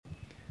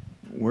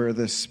Where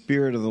the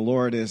Spirit of the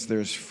Lord is,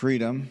 there's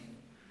freedom.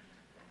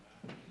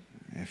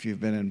 If you've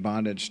been in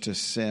bondage to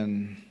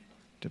sin,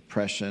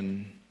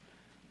 depression,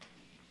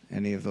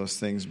 any of those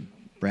things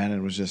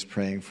Brandon was just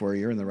praying for,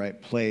 you're in the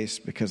right place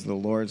because the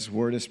Lord's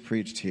word is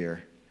preached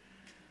here.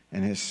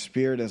 And his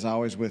Spirit is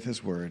always with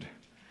his word.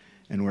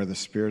 And where the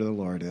Spirit of the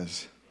Lord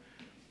is,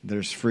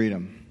 there's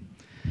freedom.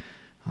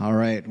 All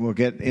right, we'll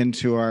get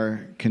into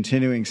our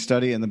continuing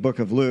study in the book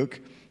of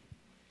Luke,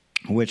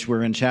 which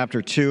we're in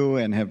chapter 2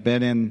 and have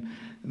been in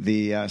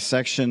the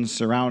section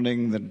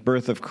surrounding the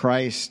birth of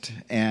Christ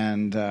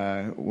and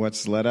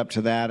what's led up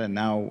to that, and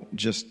now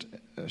just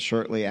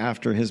shortly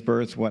after his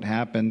birth, what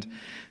happened.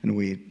 And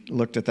we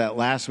looked at that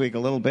last week a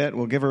little bit.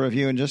 We'll give a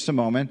review in just a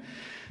moment.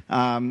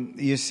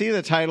 You see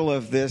the title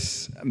of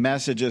this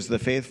message is The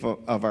Faith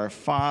of Our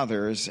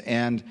Fathers,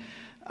 and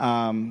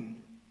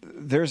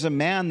there's a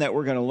man that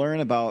we're going to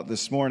learn about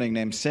this morning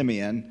named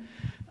Simeon,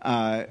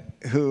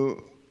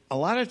 who a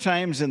lot of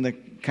times in the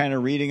kind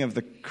of reading of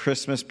the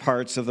Christmas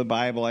parts of the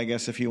Bible, I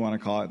guess if you want to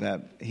call it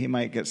that, he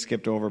might get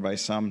skipped over by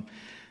some.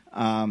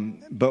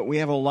 But we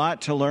have a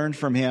lot to learn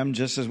from him,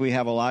 just as we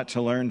have a lot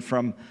to learn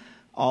from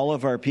all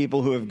of our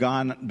people who have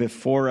gone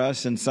before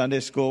us. In Sunday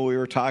school, we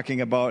were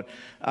talking about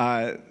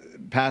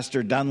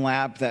Pastor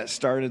Dunlap that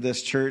started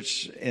this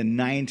church in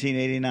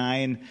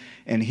 1989,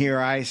 and here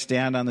I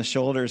stand on the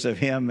shoulders of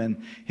him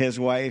and his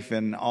wife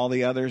and all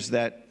the others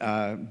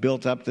that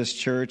built up this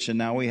church, and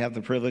now we have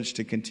the privilege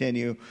to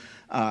continue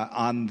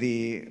on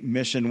the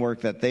mission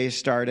work that they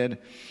started.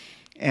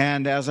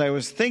 And as I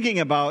was thinking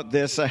about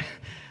this,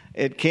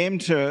 it came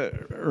to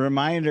a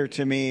reminder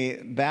to me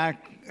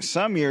back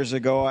some years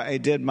ago. I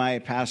did my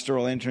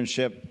pastoral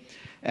internship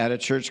at a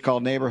church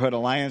called Neighborhood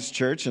Alliance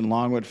Church in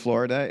Longwood,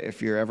 Florida.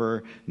 If you're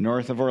ever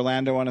north of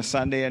Orlando on a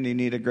Sunday and you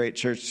need a great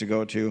church to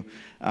go to,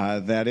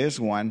 that is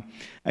one.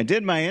 I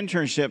did my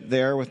internship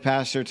there with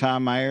Pastor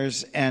Tom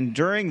Myers, and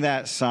during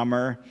that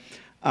summer,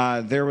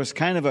 there was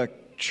kind of a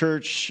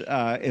church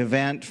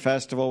event,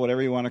 festival,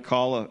 whatever you want to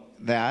call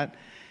that.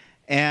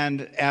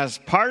 And as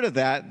part of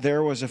that,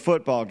 there was a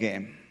football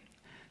game.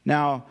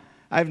 Now,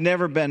 I've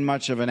never been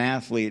much of an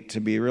athlete,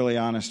 to be really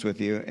honest with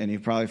you, and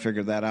you've probably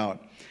figured that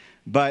out.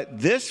 But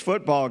this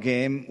football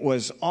game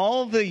was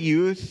all the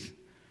youth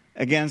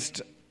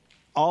against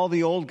all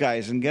the old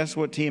guys. And guess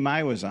what team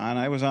I was on?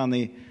 I was on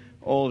the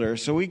older.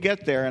 So we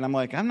get there, and I'm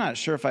like, I'm not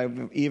sure if I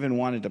even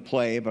wanted to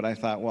play, but I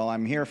thought, well,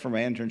 I'm here for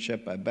my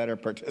internship. I better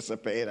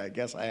participate. I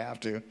guess I have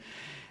to.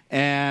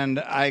 And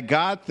I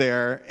got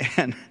there,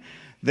 and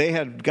they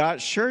had got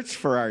shirts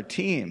for our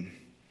team.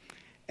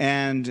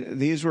 And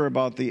these were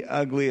about the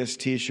ugliest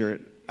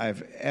T-shirt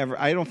I've ever...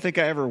 I don't think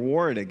I ever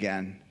wore it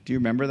again. Do you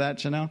remember that,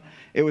 Janelle?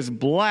 It was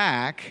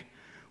black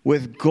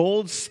with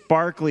gold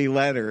sparkly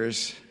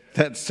letters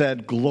that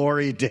said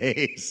Glory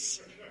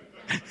Days.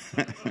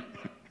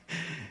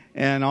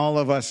 And all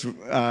of us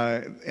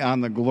on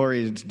the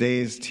Glory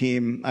Days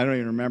team, I don't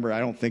even remember, I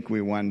don't think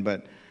we won,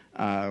 but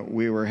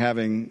we were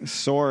having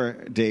sore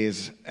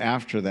days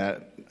after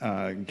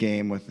that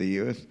game with the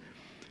youth.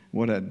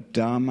 What a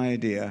dumb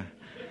idea.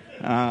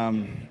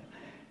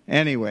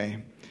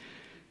 Anyway,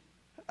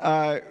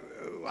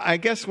 I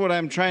guess what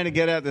I'm trying to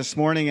get at this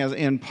morning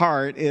in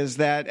part is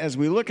that as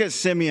we look at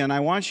Simeon,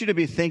 I want you to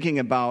be thinking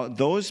about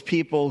those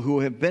people who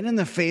have been in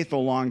the faith a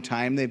long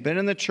time. They've been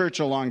in the church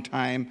a long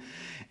time,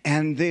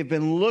 and they've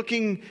been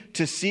looking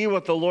to see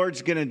what the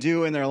Lord's going to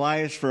do in their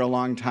lives for a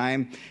long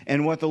time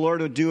and what the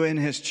Lord will do in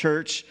his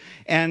church.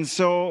 And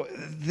so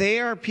they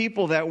are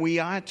people that we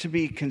ought to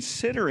be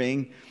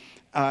considering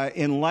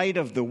in light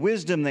of the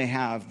wisdom they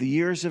have, the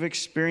years of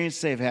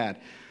experience they've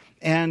had.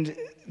 And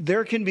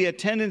there can be a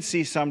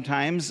tendency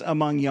sometimes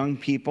among young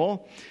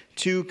people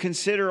to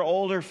consider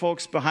older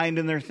folks behind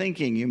in their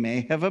thinking. You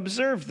may have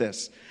observed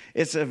this.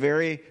 It's a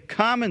very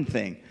common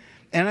thing.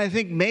 And I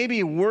think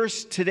maybe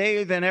worse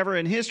today than ever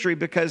in history,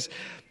 because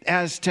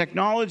as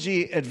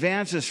technology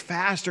advances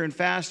faster and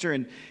faster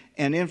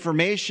and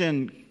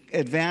information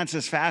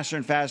advances faster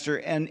and faster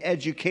and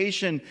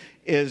education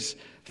is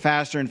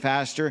faster and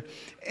faster,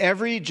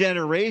 every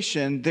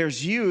generation,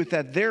 there's youth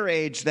at their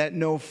age that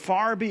know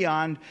far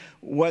beyond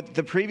what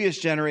the previous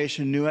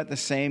generation knew at the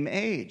same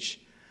age.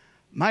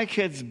 My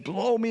kids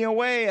blow me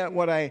away at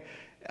what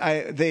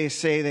they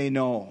say they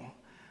know.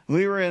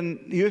 We were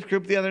in youth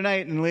group the other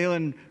night, and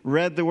Leland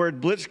read the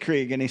word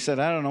blitzkrieg, and he said,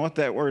 I don't know what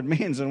that word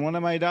means. And one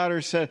of my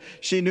daughters said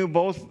she knew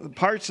both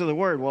parts of the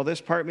word. Well,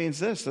 this part means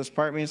this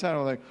part means that. I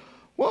was like,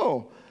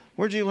 whoa.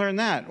 Where'd you learn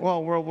that?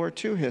 Well, World War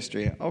II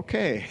history.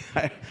 Okay.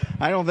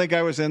 I don't think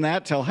I was in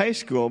that till high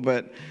school,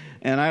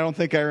 and I don't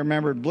think I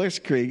remembered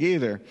Blitzkrieg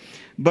either.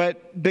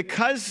 But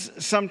because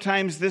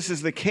sometimes this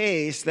is the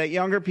case, that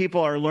younger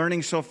people are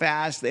learning so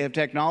fast, they have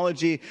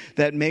technology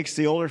that makes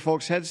the older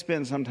folks' heads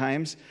spin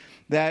sometimes,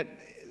 that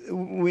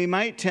we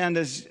might tend,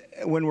 as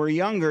when we're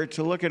younger,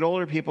 to look at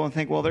older people and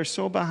think, well, they're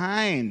so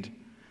behind,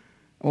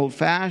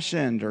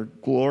 old-fashioned, or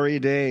glory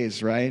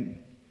days, right?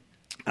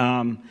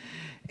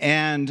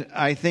 And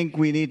I think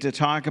we need to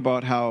talk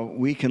about how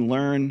we can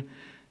learn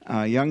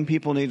Young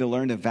people need to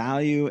learn to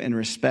value and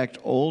respect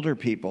older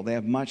people. They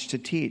have much to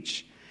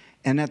teach.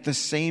 And at the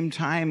same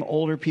time,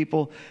 older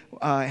people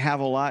have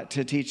a lot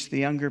to teach the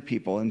younger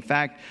people. In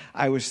fact,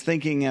 I was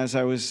thinking as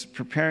I was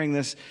preparing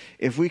this,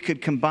 if we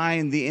could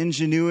combine the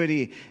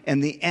ingenuity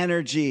and the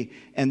energy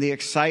and the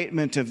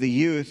excitement of the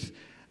youth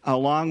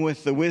along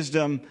with the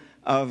wisdom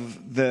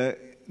of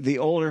the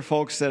older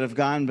folks that have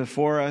gone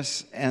before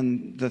us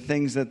and the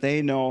things that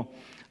they know,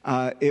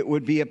 it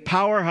would be a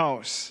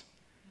powerhouse.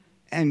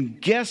 And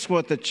guess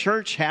what the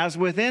church has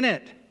within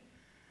it?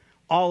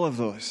 All of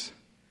those.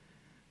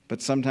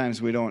 But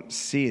sometimes we don't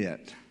see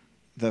it,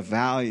 the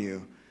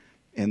value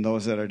in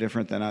those that are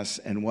different than us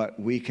and what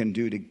we can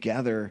do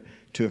together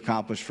to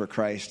accomplish for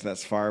Christ.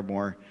 That's far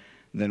more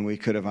than we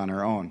could have on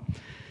our own.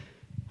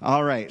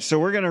 All right, so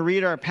we're going to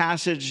read our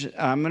passage.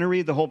 I'm going to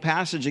read the whole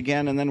passage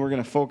again, and then we're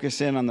going to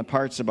focus in on the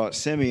parts about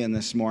Simeon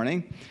this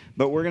morning.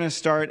 But we're going to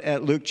start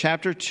at Luke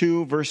chapter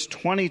 2, verse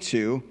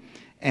 22,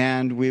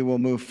 and we will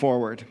move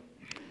forward.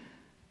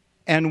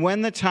 And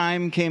when the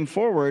time came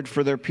forward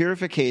for their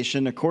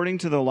purification, according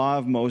to the law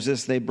of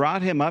Moses, they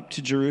brought him up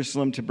to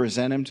Jerusalem to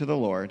present him to the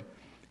Lord.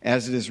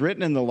 As it is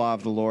written in the law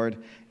of the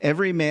Lord,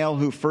 every male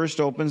who first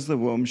opens the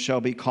womb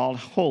shall be called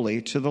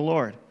holy to the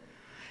Lord.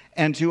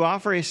 And to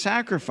offer a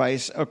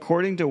sacrifice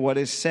according to what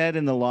is said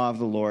in the law of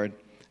the Lord,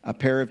 a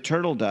pair of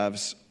turtle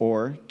doves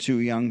or 2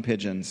 young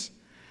pigeons.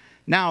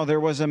 Now there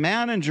was a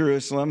man in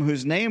Jerusalem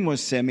whose name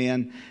was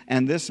Simeon,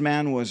 and this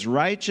man was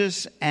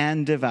righteous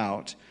and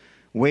devout,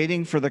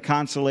 waiting for the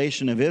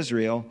consolation of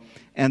Israel,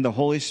 and the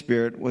Holy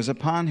Spirit was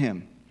upon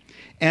him.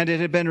 And it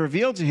had been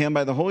revealed to him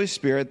by the Holy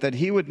Spirit that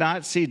he would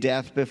not see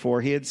death before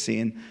he had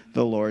seen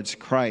the Lord's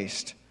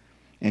Christ.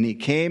 And he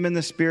came in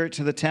the Spirit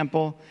to the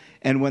temple,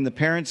 and when the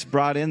parents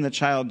brought in the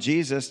child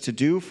Jesus to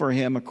do for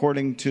him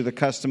according to the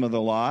custom of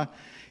the law,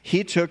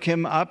 he took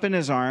him up in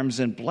his arms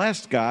and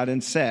blessed God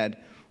and said,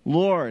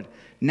 Lord,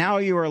 now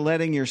you are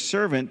letting your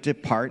servant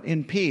depart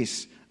in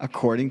peace,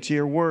 according to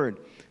your word.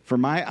 For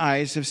my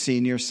eyes have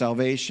seen your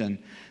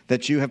salvation,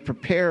 that you have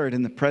prepared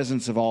in the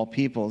presence of all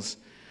peoples,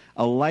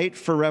 a light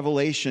for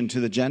revelation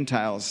to the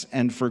Gentiles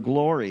and for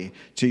glory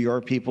to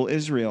your people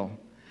Israel.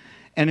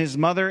 And his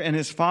mother and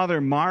his father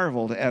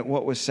marveled at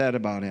what was said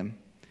about him.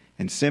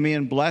 And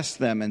Simeon blessed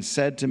them and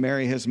said to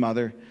Mary his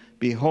mother,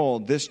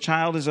 Behold, this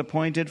child is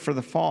appointed for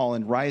the fall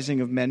and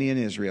rising of many in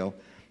Israel,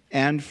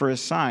 and for a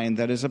sign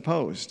that is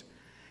opposed.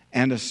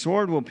 And a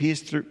sword will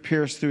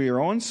pierce through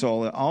your own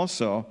soul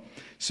also,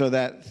 so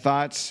that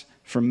thoughts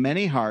from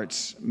many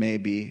hearts may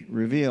be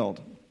revealed.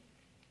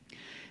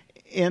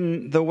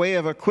 In the way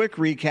of a quick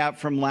recap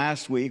from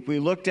last week, we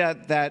looked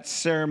at that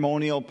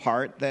ceremonial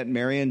part that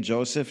Mary and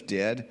Joseph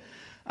did.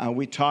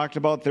 We talked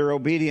about their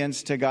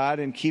obedience to God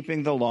and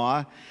keeping the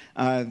law.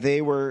 They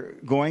were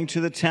going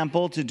to the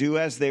temple to do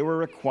as they were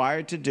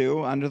required to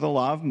do under the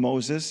law of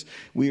Moses.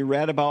 We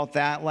read about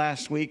that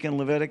last week in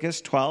Leviticus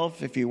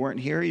 12. If you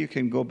weren't here, you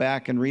can go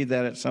back and read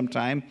that at some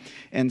time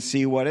and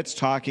see what it's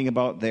talking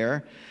about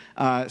there.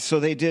 So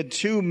they did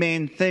 2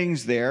 main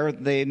things there.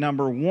 They,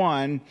 number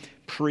 1,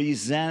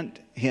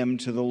 present him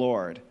to the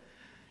Lord.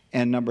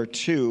 And number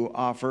 2,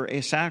 offer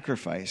a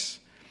sacrifice.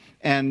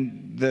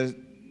 And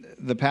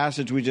the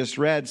passage we just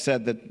read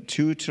said that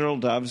 2 turtle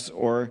doves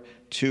or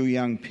 2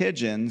 young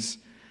pigeons.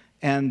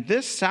 And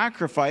this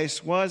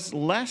sacrifice was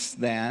less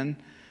than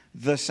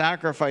the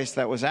sacrifice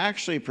that was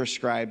actually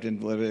prescribed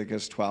in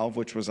Leviticus 12,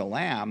 which was a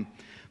lamb.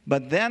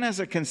 But then as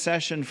a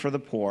concession for the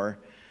poor,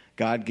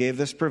 God gave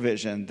this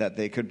provision that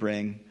they could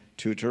bring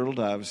 2 turtle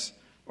doves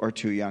or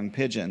 2 young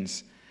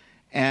pigeons.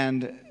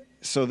 And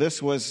so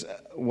this was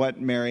what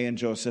Mary and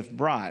Joseph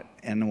brought.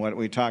 And what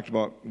we talked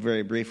about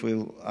very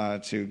briefly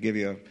to give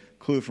you a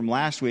clue from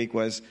last week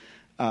was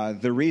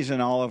the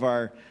reason all of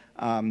our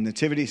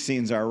nativity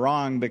scenes are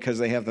wrong, because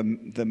they have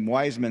the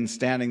wise men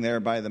standing there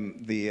by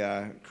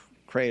the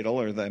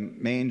cradle or the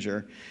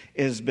manger,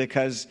 is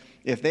because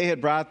if they had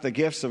brought the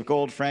gifts of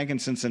gold,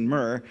 frankincense, and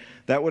myrrh,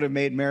 that would have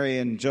made Mary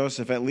and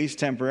Joseph, at least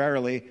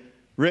temporarily,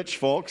 rich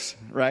folks,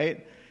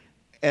 right?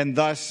 And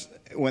thus,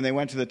 when they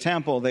went to the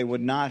temple, they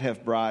would not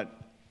have brought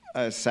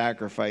a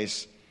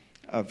sacrifice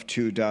of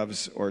 2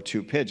 doves or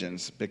 2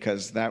 pigeons,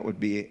 because that would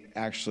be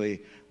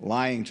actually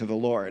lying to the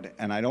Lord.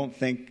 And I don't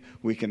think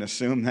we can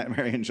assume that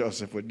Mary and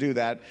Joseph would do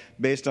that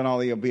based on all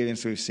the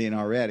obedience we've seen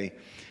already.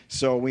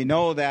 So we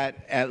know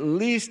that at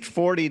least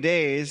 40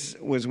 days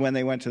was when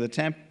they went to the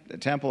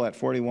temple, at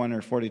 41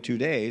 or 42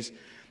 days.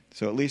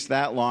 So at least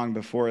that long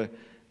before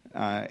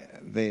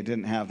they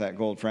didn't have that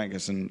gold,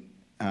 frankincense,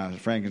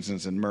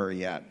 and myrrh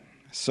yet.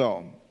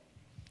 So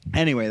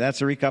anyway,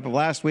 that's a recap of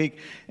last week.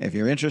 If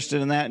you're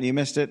interested in that and you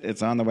missed it,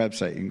 it's on the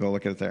website. You can go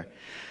look at it there.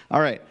 All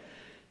right.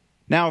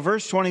 Now,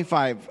 verse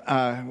 25,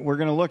 we're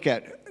going to look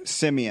at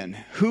Simeon.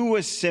 Who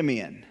was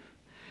Simeon?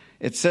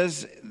 It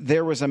says,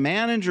 there was a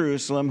man in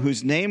Jerusalem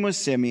whose name was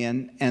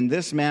Simeon, and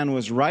this man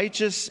was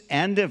righteous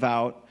and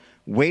devout,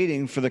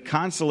 waiting for the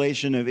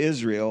consolation of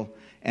Israel,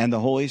 and the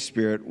Holy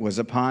Spirit was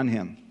upon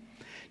him.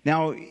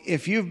 Now,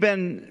 if you've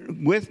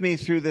been with me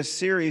through this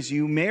series,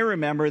 you may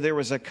remember there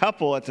was a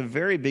couple at the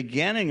very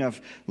beginning of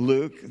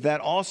Luke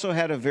that also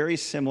had a very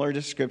similar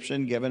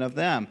description given of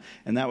them,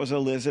 and that was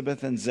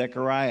Elizabeth and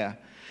Zechariah.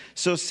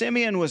 So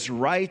Simeon was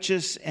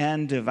righteous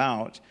and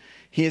devout.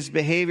 His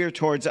behavior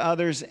towards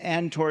others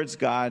and towards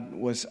God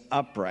was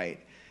upright.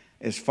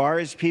 As far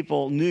as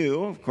people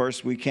knew, of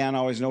course, we can't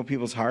always know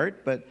people's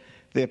heart, but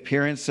the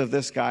appearance of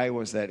this guy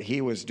was that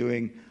he was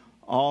doing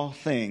all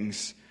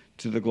things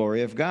to the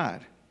glory of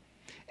God.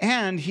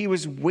 And he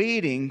was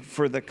waiting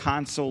for the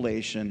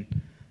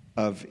consolation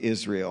of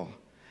Israel.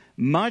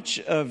 Much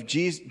of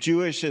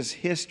Jewish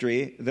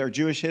history,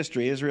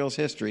 Israel's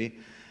history,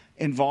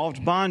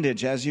 involved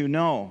bondage, as you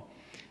know.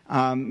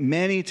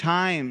 Many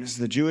times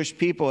the Jewish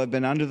people have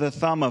been under the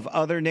thumb of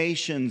other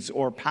nations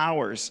or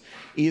powers,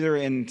 either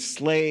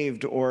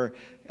enslaved or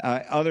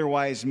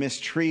otherwise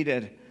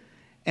mistreated.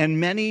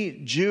 And many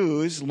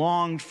Jews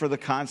longed for the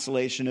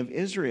consolation of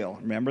Israel.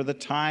 Remember the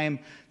time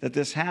that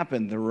this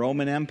happened. The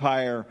Roman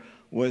Empire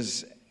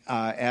was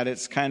at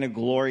its kind of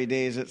glory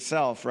days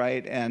itself,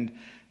 right? And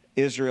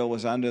Israel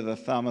was under the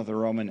thumb of the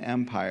Roman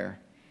Empire.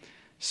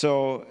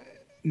 So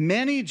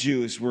many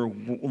Jews were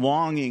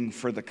longing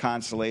for the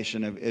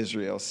consolation of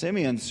Israel.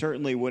 Simeon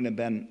certainly wouldn't have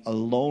been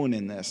alone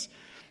in this.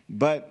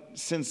 But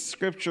since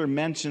Scripture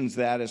mentions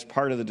that as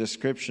part of the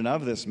description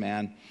of this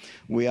man,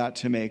 we ought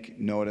to make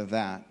note of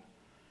that.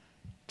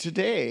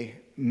 Today,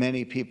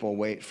 many people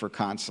wait for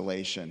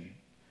consolation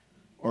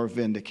or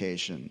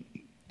vindication.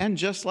 And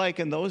just like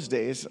in those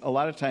days, a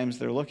lot of times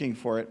they're looking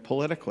for it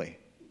politically,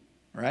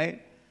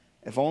 right?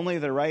 If only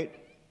the right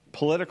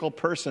political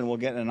person will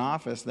get in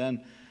office,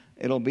 then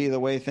it'll be the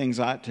way things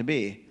ought to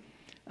be.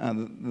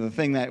 The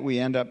thing that we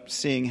end up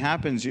seeing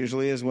happens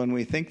usually is when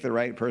we think the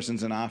right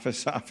person's in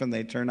office, often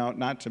they turn out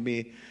not to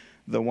be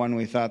the one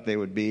we thought they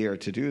would be or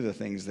to do the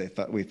things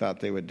we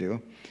thought they would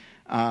do.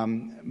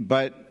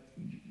 But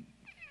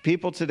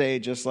people today,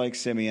 just like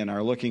Simeon,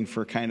 are looking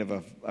for kind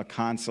of a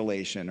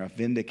consolation or a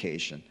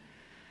vindication.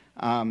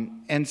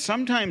 And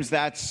sometimes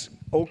that's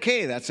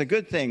okay. That's a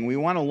good thing. We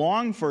want to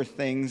long for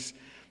things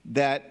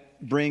that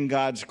bring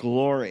God's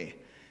glory.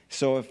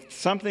 So if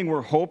something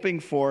we're hoping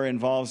for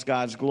involves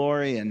God's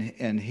glory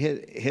and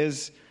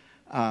his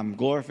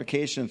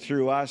glorification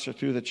through us or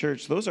through the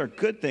church, those are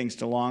good things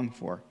to long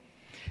for.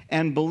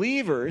 And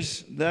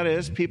believers, that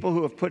is, people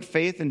who have put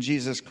faith in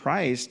Jesus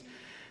Christ,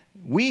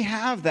 we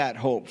have that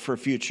hope for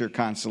future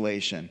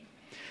consolation,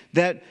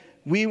 that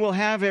we will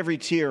have every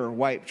tear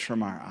wiped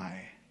from our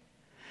eye,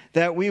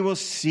 that we will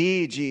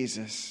see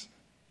Jesus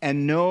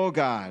and know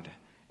God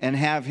and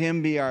have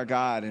him be our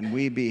God and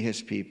we be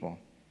his people.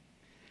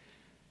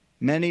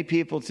 Many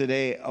people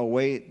today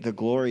await the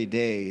glory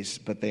days,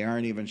 but they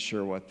aren't even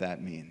sure what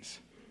that means.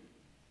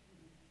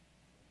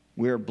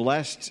 We're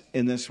blessed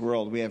in this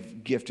world. We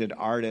have gifted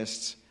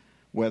artists,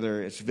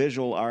 whether it's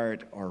visual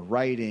art or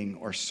writing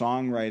or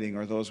songwriting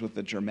or those with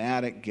the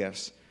dramatic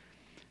gifts.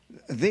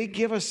 They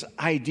give us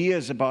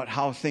ideas about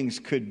how things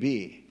could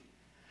be.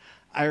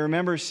 I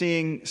remember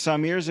seeing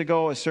some years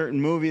ago a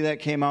certain movie that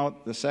came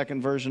out, the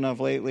second version of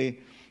lately,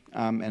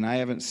 and I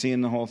haven't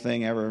seen the whole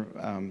thing ever,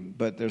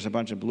 but there's a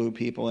bunch of blue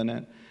people in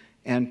it.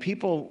 And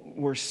people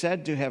were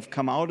said to have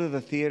come out of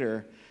the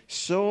theater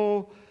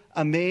so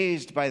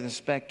amazed by the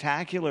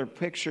spectacular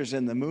pictures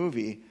in the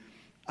movie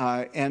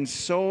and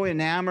so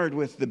enamored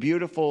with the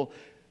beautiful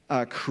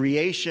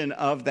creation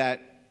of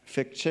that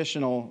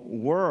fictional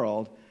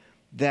world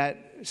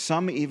that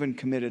some even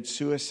committed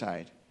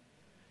suicide.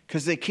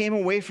 Because they came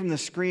away from the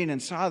screen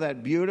and saw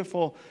that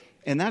beautiful,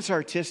 and that's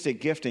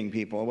artistic gifting,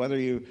 people. Whether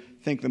you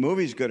think the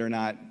movie's good or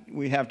not,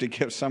 we have to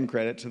give some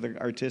credit to the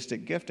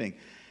artistic gifting.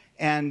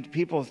 And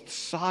people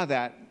saw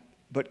that,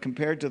 but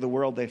compared to the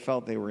world they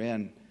felt they were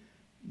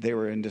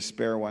in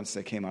despair once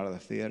they came out of the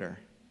theater.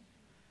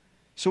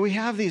 So we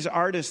have these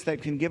artists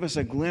that can give us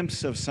a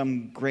glimpse of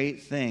some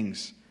great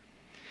things.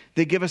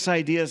 They give us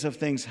ideas of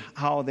things,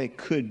 how they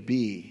could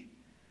be.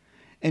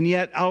 And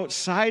yet,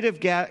 outside of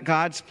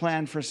God's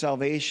plan for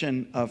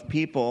salvation of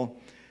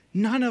people,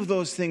 none of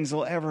those things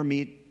will ever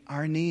meet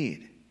our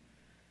need.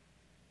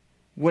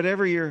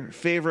 Whatever your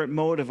favorite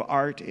mode of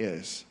art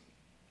is,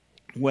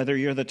 whether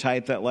you're the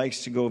type that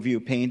likes to go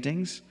view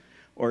paintings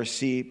or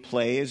see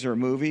plays or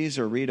movies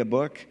or read a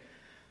book,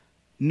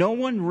 no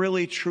one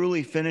really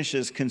truly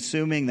finishes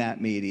consuming that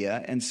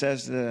media and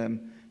says to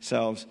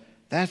themselves,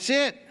 that's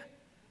it.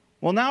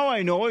 Well, now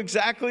I know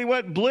exactly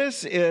what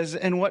bliss is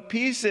and what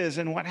peace is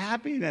and what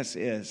happiness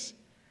is.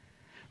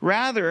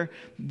 Rather,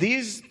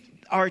 these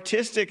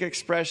artistic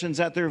expressions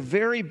at their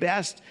very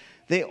best,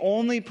 they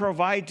only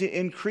provide to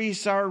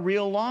increase our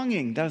real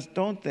longing,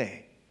 don't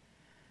they?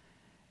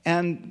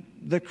 And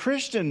the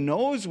Christian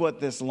knows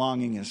what this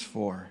longing is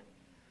for.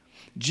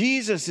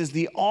 Jesus is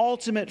the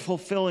ultimate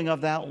fulfilling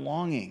of that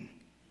longing.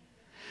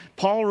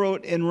 Paul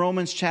wrote in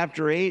Romans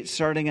chapter 8,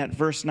 starting at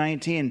verse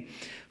 19,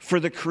 "For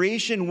the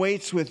creation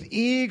waits with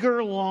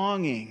eager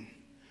longing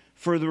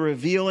for the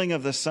revealing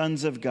of the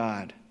sons of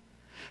God.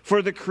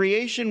 For the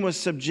creation was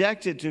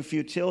subjected to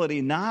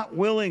futility, not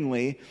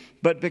willingly,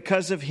 but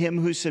because of him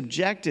who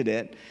subjected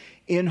it,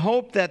 in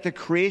hope that the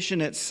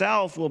creation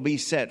itself will be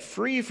set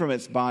free from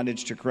its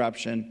bondage to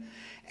corruption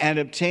and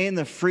obtain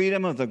the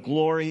freedom of the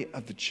glory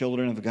of the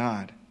children of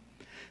God.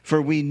 For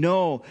we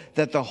know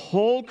that the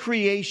whole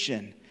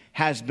creation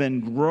has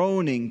been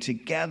groaning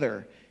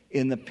together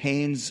in the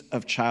pains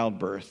of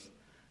childbirth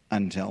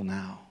until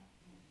now.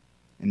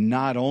 And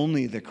not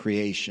only the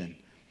creation,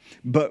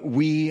 but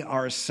we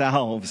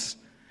ourselves,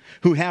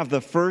 who have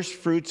the first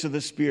fruits of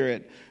the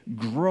Spirit,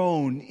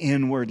 groan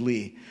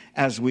inwardly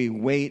as we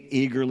wait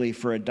eagerly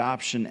for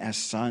adoption as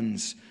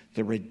sons,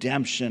 the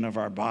redemption of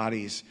our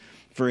bodies.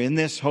 For in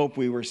this hope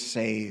we were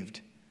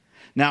saved.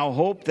 Now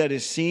hope that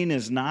is seen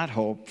is not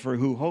hope, for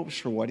who hopes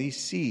for what he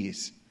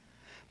sees?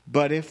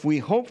 But if we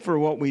hope for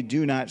what we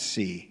do not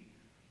see,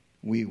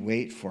 we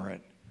wait for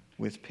it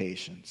with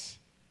patience.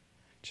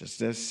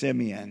 Just as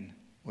Simeon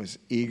was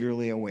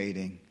eagerly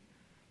awaiting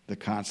the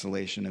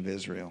consolation of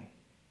Israel.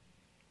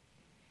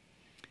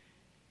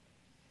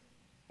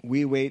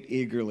 We wait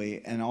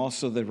eagerly, and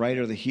also the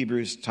writer of the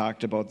Hebrews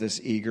talked about this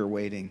eager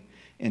waiting.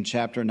 In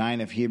chapter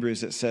 9 of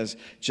Hebrews it says,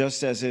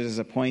 just as it is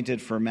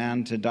appointed for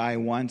man to die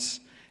once,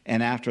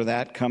 and after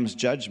that comes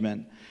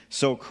judgment,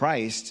 so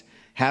Christ,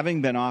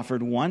 having been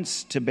offered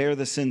once to bear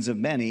the sins of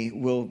many,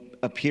 will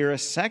appear a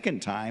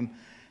second time,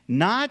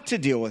 not to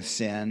deal with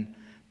sin,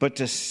 but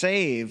to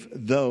save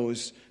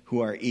those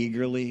who are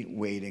eagerly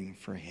waiting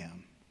for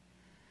him.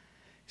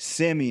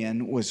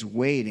 Simeon was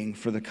waiting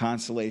for the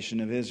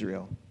consolation of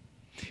Israel.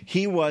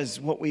 He was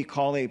what we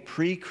call a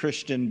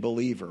pre-Christian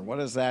believer. What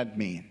does that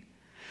mean?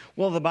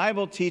 Well, the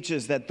Bible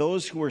teaches that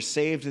those who were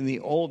saved in the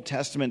Old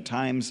Testament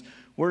times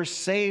were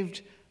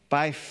saved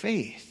by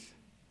faith,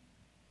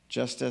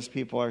 just as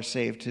people are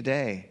saved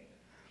today.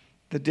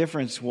 The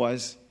difference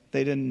was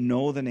they didn't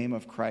know the name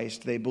of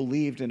Christ. They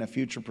believed in a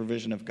future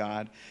provision of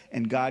God,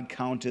 and God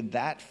counted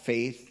that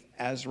faith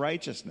as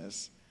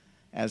righteousness,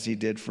 as he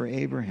did for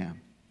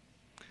Abraham.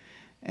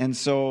 And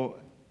so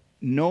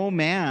no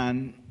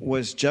man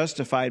was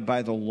justified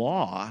by the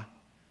law.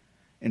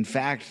 In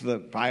fact, the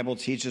Bible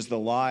teaches the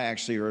law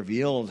actually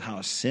revealed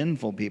how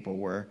sinful people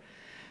were.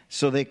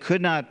 So they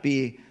could not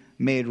be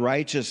made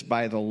righteous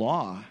by the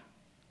law.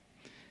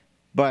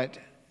 But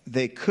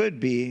they could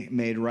be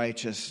made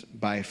righteous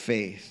by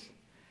faith.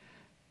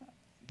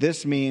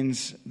 This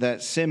means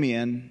that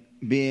Simeon,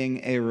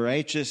 being a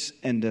righteous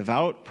and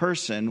devout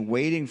person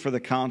waiting for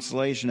the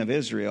consolation of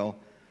Israel,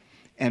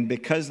 and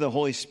because the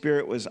Holy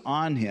Spirit was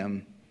on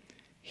him,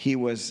 he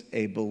was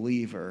a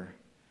believer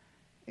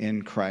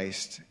in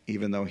Christ,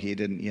 even though he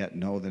didn't yet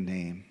know the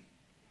name.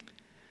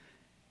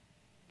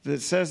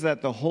 It says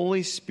that the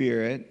Holy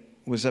Spirit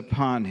was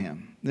upon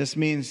him. This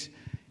means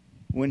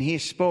when he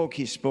spoke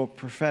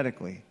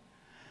prophetically.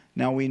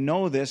 Now we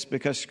know this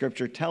because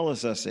Scripture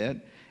tells us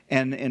it,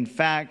 and in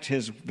fact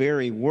his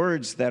very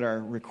words that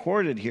are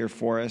recorded here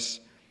for us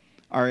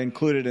are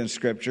included in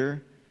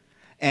Scripture.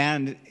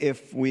 And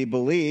if we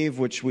believe,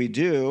 which we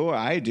do,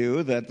 I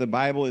do, that the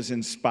Bible is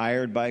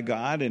inspired by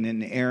God and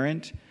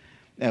inerrant,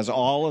 as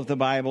all of the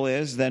Bible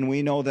is, then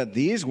we know that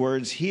these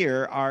words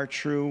here are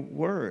true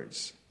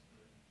words.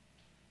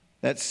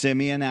 That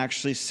Simeon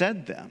actually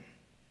said them.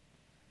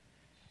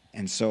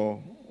 And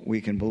so we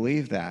can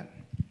believe that.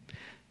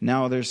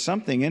 Now, there's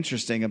something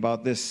interesting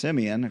about this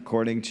Simeon,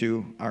 according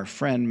to our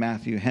friend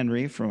Matthew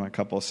Henry from a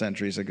couple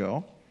centuries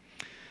ago.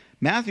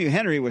 Matthew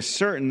Henry was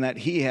certain that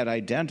he had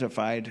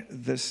identified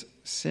this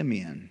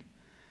Simeon.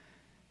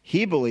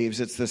 He believes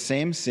it's the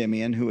same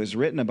Simeon who is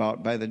written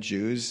about by the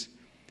Jews,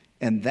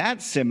 and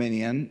that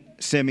Simeon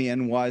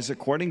was,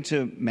 according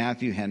to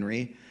Matthew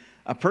Henry,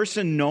 a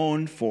person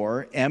known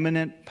for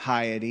eminent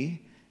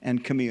piety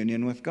and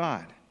communion with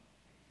God.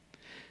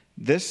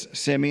 This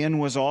Simeon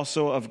was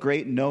also of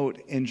great note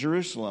in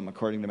Jerusalem,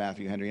 according to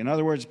Matthew Henry. In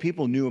other words,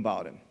 people knew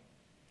about him.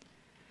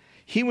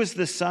 He was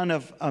the son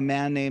of a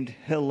man named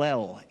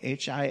Hillel,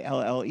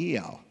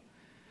 Hillel.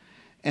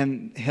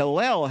 And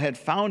Hillel had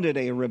founded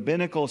a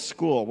rabbinical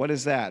school. What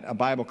is that? A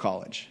Bible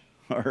college,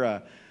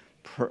 or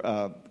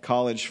a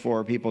college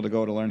for people to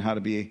go to learn how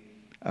to be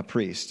a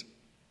priest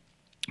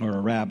or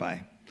a rabbi.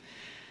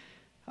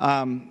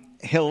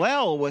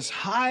 Hillel was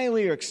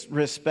highly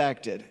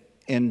respected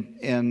in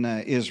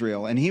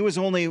Israel, and he was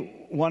only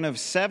one of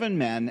 7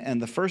 men, and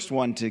the first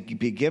one to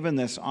be given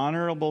this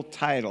honorable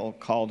title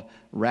called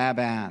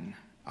Rabban,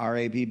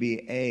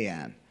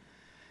 Rabban.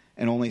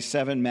 And only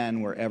 7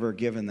 men were ever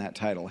given that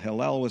title.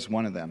 Hillel was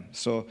one of them.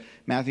 So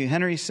Matthew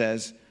Henry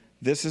says,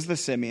 this is the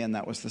Simeon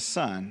that was the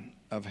son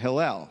of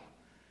Hillel,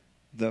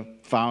 the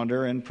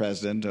founder and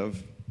president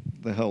of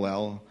the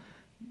Hillel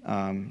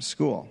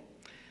school.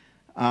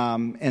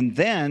 And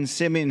then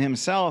Simeon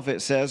himself,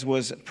 it says,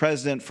 was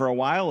president for a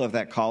while of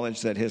that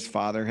college that his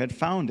father had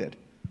founded.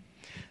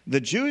 The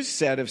Jews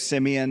said of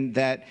Simeon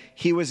that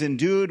he was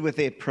endued with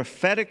a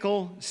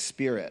prophetical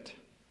spirit.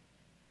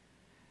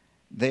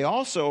 They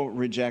also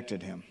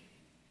rejected him.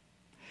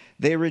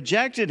 They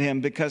rejected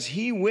him because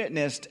he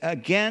witnessed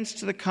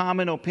against the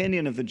common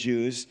opinion of the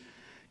Jews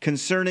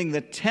concerning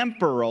the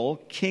temporal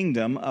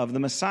kingdom of the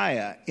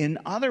Messiah. In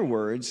other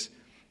words,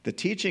 the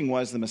teaching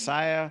was the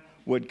Messiah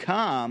would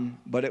come,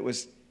 but it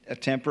was a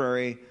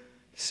temporary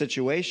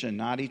situation,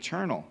 not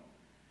eternal.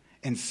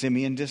 And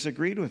Simeon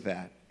disagreed with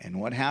that. And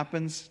what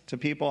happens to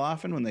people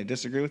often when they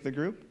disagree with the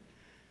group?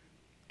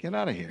 Get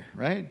out of here,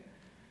 right?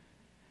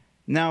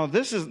 Now,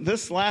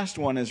 this last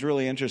one is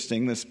really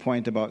interesting, this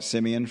point about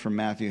Simeon from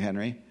Matthew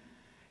Henry.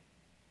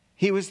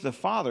 He was the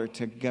father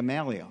to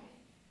Gamaliel.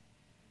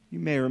 You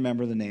may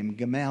remember the name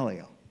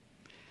Gamaliel.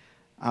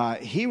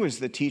 He was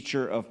the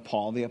teacher of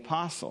Paul the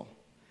Apostle.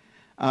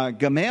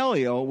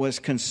 Gamaliel was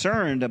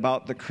concerned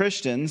about the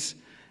Christians,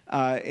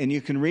 and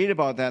you can read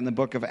about that in the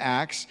book of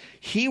Acts.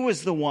 He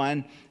was the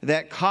one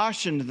that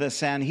cautioned the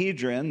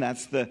Sanhedrin,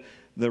 that's the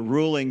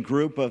ruling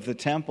group of the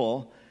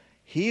temple.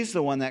 He's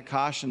the one that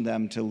cautioned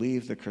them to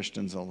leave the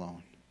Christians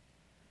alone.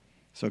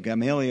 So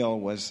Gamaliel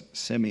was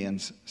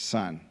Simeon's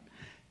son.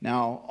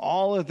 Now,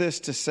 all of this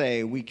to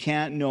say, we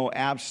can't know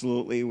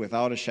absolutely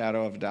without a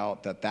shadow of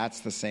doubt that that's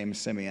the same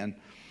Simeon.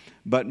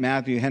 But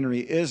Matthew Henry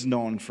is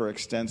known for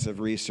extensive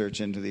research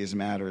into these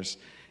matters,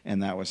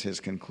 and that was his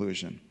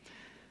conclusion.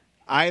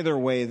 Either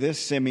way, this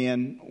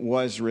Simeon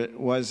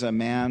was a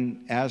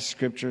man, as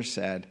Scripture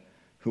said,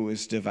 who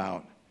was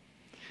devout.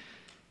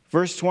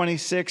 Verse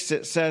 26,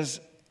 it says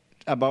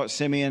about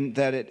Simeon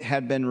that it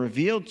had been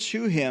revealed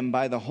to him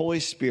by the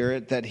Holy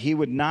Spirit that he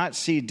would not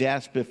see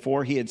death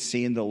before he had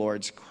seen the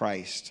Lord's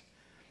Christ.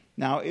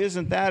 Now,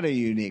 isn't that a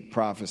unique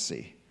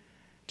prophecy?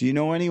 Do you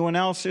know anyone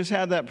else who's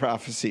had that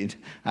prophecy?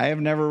 I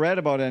have never read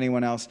about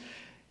anyone else.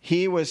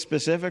 He was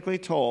specifically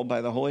told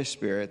by the Holy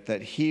Spirit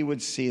that he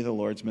would see the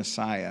Lord's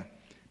Messiah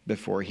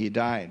before he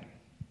died.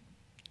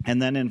 And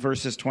then in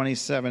verses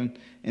 27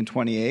 and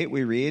 28,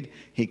 we read,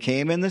 he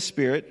came in the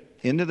Spirit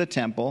into the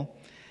temple,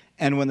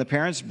 and when the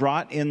parents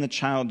brought in the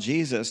child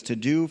Jesus to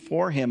do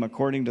for him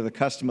according to the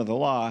custom of the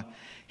law,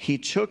 he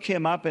took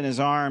him up in his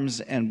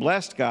arms and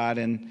blessed God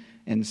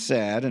and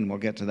said, and we'll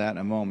get to that in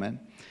a moment.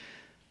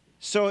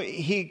 So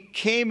he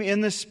came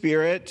in the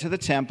Spirit to the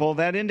temple.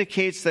 That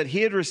indicates that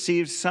he had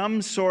received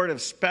some sort of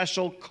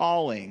special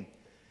calling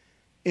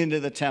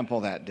into the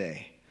temple that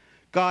day.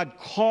 God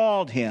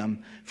called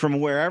him from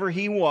wherever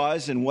he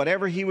was and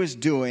whatever he was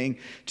doing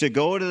to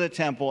go to the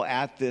temple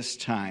at this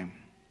time.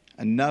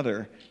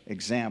 Another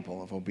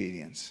example of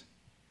obedience.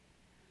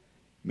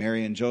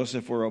 Mary and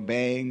Joseph were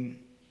obeying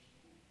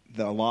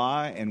the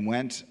law and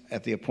went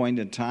at the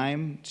appointed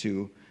time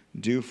to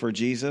do for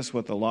Jesus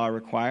what the law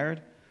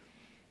required.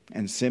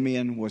 And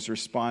Simeon was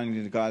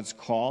responding to God's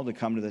call to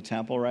come to the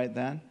temple right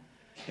then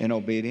in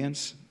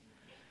obedience.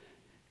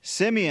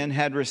 Simeon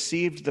had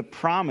received the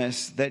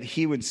promise that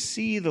he would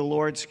see the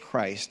Lord's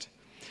Christ.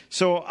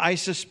 So I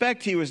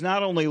suspect he was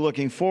not only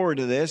looking forward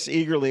to this,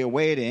 eagerly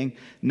awaiting,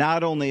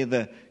 not only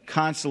the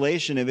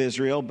consolation of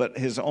Israel, but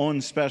his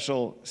own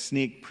special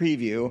sneak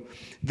preview.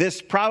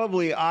 This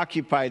probably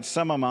occupied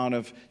some amount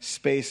of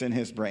space in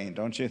his brain,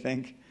 don't you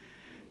think?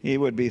 He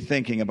would be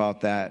thinking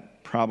about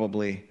that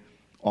probably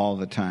all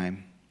the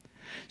time.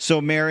 So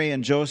Mary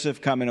and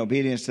Joseph come in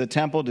obedience to the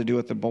temple to do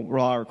what the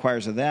law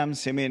requires of them.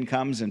 Simeon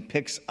comes and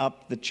picks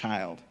up the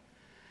child.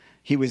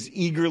 He was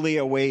eagerly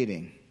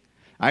awaiting.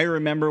 I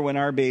remember when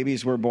our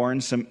babies were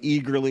born, some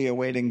eagerly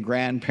awaiting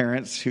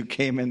grandparents who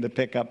came in to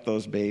pick up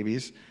those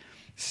babies.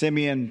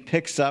 Simeon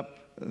picks up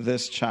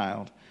this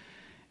child,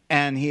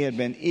 and he had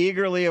been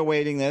eagerly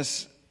awaiting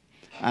this.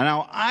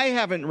 Now, I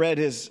haven't read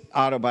his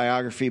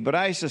autobiography, but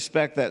I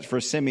suspect that for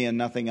Simeon,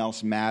 nothing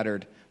else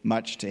mattered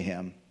much to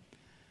him,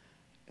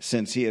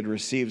 since he had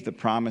received the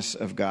promise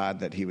of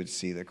God that he would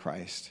see the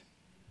Christ.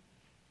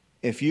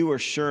 If you were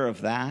sure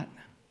of that,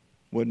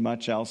 would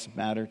much else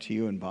matter to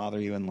you and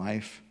bother you in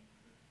life?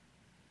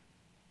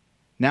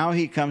 Now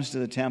he comes to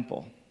the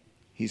temple.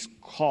 He's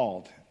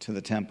called to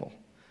the temple.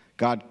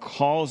 God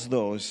calls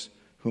those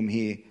whom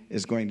he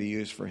is going to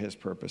use for his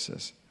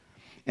purposes.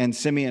 And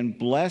Simeon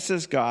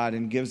blesses God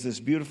and gives this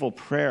beautiful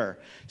prayer.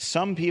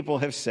 Some people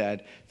have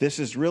said this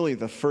is really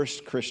the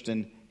first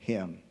Christian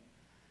hymn.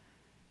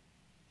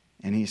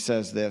 And he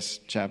says this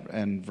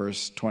in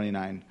verse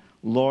 29,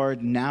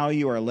 Lord, now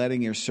you are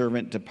letting your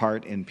servant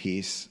depart in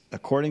peace,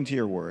 according to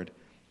your word.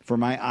 For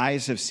my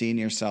eyes have seen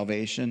your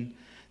salvation,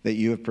 that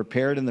you have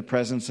prepared in the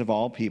presence of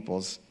all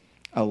peoples,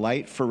 a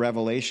light for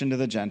revelation to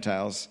the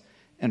Gentiles,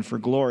 and for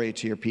glory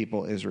to your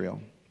people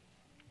Israel.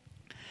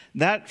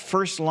 That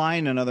first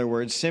line, in other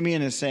words,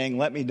 Simeon is saying,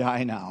 let me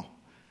die now.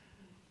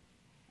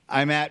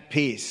 I'm at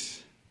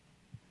peace.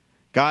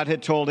 God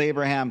had told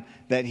Abraham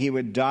that he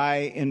would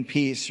die in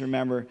peace.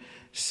 Remember,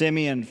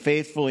 Simeon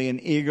faithfully and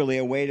eagerly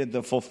awaited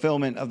the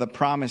fulfillment of the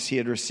promise he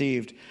had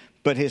received,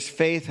 but his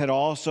faith had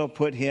also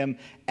put him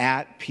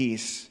at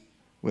peace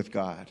with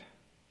God.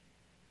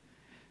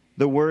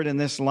 The word in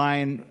this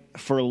line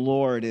for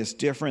Lord is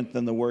different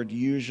than the word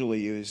usually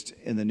used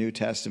in the New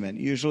Testament.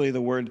 Usually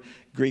the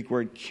Greek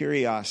word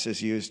Kyrios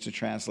is used to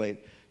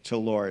translate to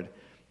Lord.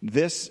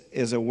 This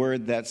is a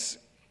word that's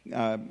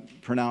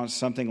pronounced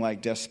something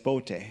like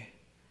despote.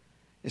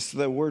 It's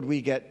the word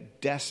we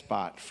get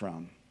despot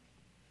from.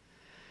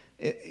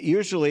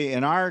 Usually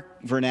in our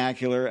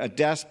vernacular, a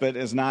despot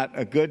is not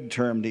a good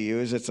term to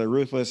use. It's a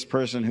ruthless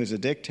person who's a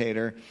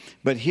dictator.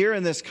 But here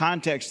in this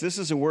context, this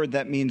is a word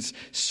that means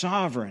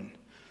sovereign,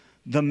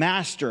 the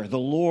master, the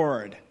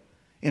Lord,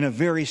 in a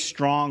very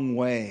strong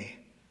way.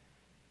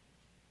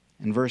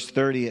 In verse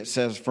 30, it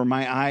says, "For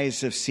my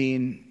eyes have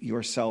seen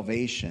your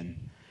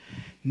salvation."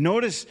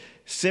 Notice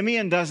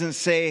Simeon doesn't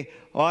say,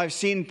 "Oh, I've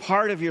seen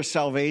part of your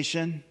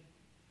salvation."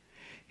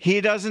 He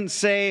doesn't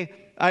say,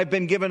 "I've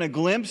been given a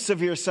glimpse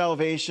of your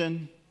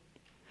salvation."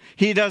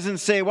 He doesn't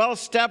say, "Well,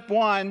 step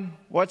one,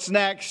 what's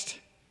next?"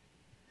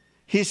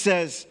 He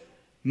says,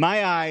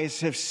 "My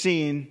eyes have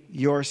seen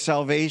your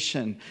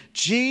salvation."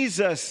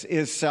 Jesus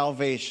is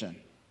salvation.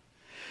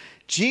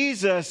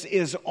 Jesus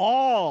is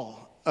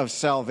all of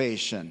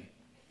salvation.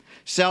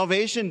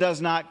 Salvation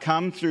does not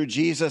come through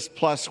Jesus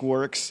plus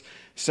works.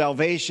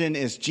 Salvation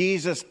is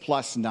Jesus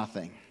plus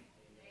nothing.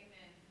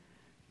 Amen.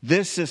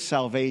 This is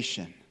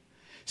salvation.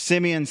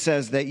 Simeon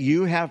says that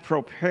you have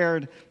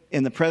prepared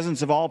in the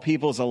presence of all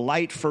peoples a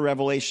light for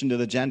revelation to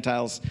the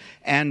Gentiles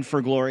and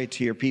for glory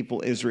to your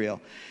people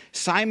Israel.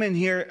 Simeon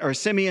here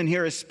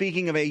is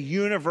speaking of a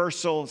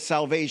universal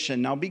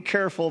salvation. Now be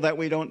careful that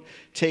we don't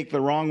take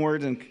the wrong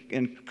words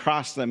and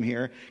cross them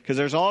here, because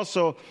there's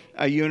also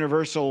a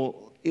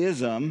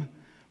universalism,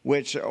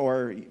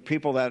 or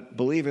people that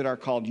believe it are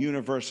called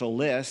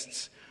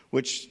universalists,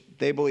 which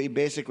they believe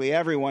basically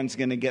everyone's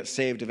going to get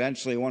saved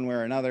eventually one way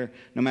or another,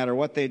 no matter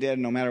what they did,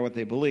 no matter what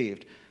they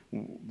believed.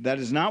 That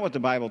is not what the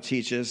Bible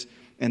teaches,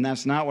 and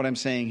that's not what I'm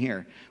saying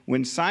here.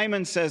 When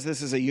Simon says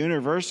this is a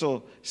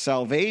universal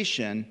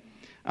salvation,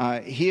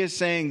 he is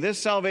saying this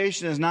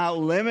salvation is not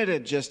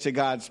limited just to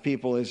God's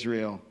people,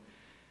 Israel.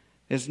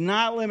 It's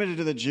not limited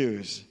to the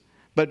Jews,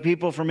 but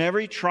people from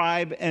every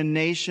tribe and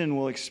nation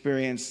will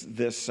experience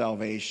this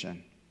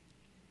salvation.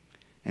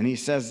 And he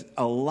says,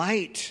 a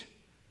light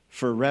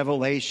for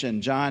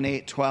revelation. John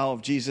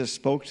 8:12, Jesus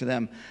spoke to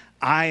them,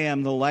 "I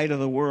am the light of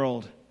the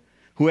world.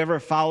 Whoever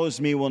follows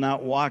me will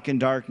not walk in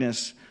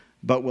darkness,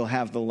 but will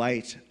have the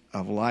light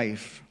of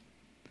life."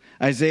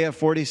 Isaiah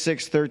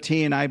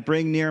 46:13, "I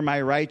bring near my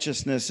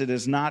righteousness. It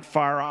is not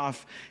far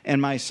off, and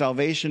my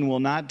salvation will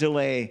not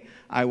delay.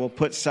 I will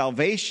put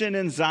salvation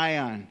in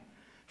Zion,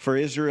 for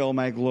Israel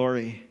my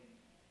glory."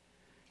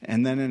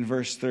 And then in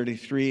verse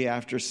 33,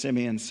 after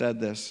Simeon said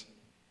this,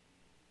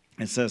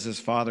 it says his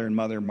father and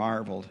mother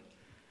marveled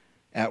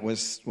at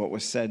what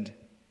was said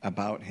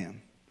about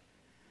him.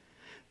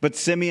 But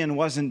Simeon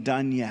wasn't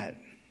done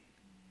yet.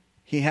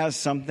 He has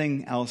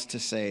something else to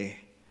say.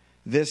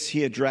 This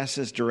he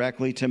addresses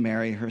directly to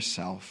Mary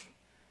herself.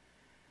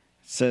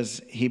 It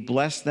says, he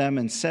blessed them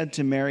and said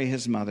to Mary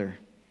his mother,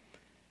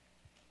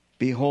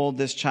 "Behold,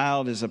 this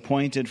child is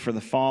appointed for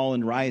the fall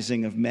and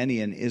rising of many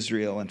in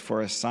Israel, and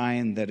for a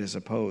sign that is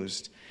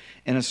opposed.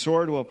 And a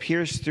sword will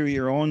pierce through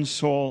your own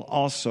soul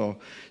also,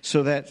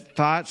 so that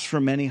thoughts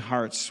from many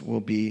hearts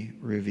will be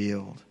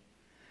revealed."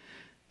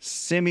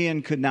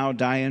 Simeon could now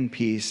die in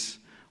peace.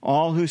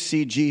 All who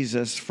see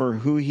Jesus for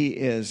who he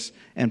is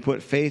and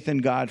put faith in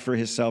God for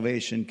his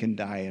salvation can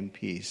die in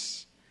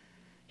peace.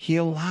 He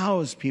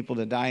allows people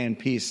to die in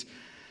peace.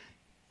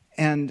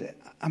 And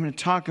I'm going to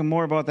talk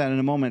more about that in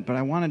a moment, but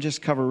I want to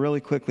just cover really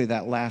quickly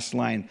that last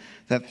line,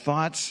 that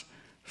thoughts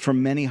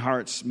from many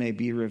hearts may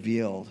be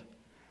revealed.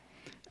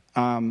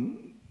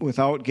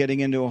 Without getting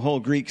into a whole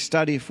Greek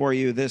study for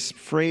you, this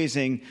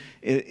phrasing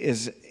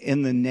is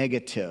in the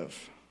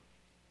negative.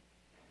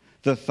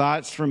 The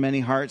thoughts from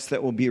many hearts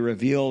that will be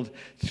revealed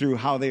through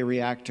how they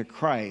react to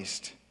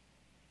Christ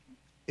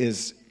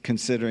is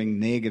considering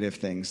negative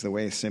things, the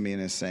way Simeon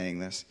is saying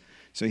this.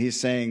 So he's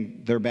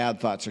saying their bad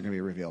thoughts are going to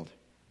be revealed.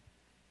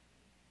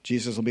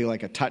 Jesus will be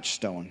like a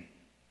touchstone,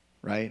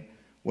 right?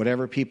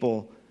 Whatever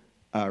people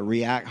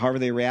however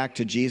they react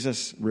to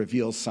Jesus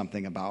reveals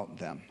something about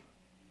them.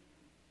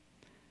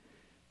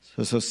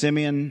 So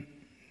Simeon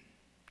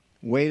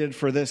waited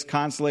for this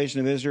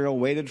consolation of Israel,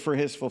 waited for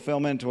his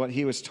fulfillment, what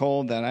he was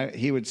told, that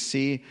he would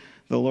see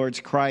the Lord's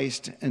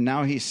Christ, and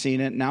now he's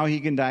seen it. Now he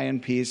can die in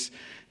peace.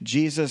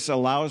 Jesus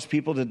allows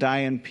people to die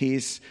in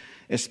peace,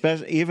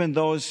 especially even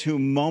those who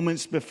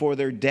moments before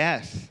their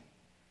death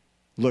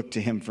look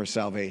to him for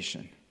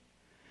salvation.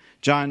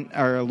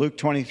 Luke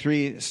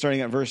 23,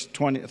 starting at verse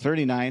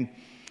 39,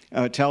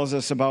 tells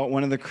us about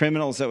one of the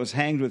criminals that was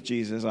hanged with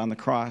Jesus on the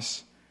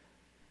cross.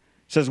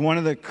 It says, one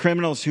of the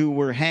criminals who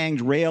were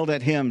hanged railed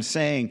at him,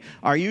 saying,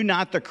 "Are you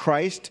not the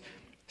Christ?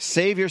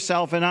 Save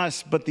yourself and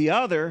us." But the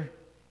other,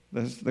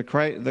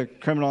 the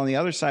criminal on the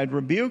other side,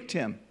 rebuked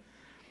him,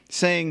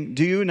 saying,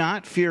 "Do you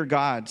not fear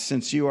God,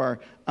 since you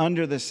are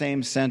under the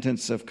same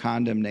sentence of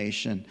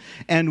condemnation?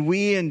 And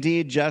we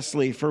indeed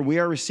justly, for we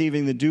are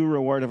receiving the due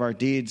reward of our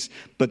deeds.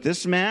 But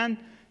this man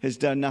has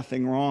done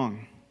nothing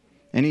wrong."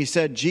 And he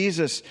said,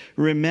 "Jesus,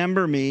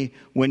 remember me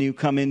when you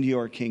come into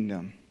your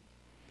kingdom."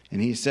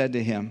 And he said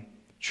to him,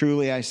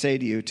 "Truly I say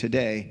to you,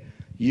 today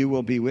you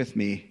will be with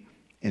me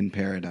in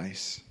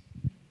paradise."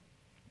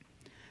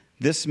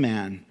 This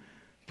man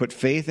put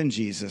faith in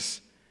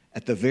Jesus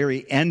at the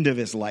very end of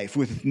his life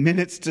with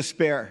minutes to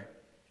spare.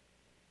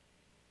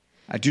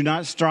 I do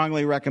not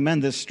strongly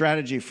recommend this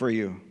strategy for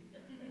you.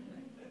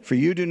 For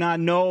you do not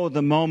know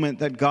the moment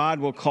that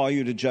God will call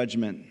you to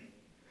judgment.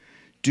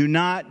 Do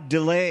not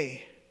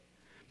delay.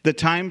 The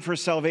time for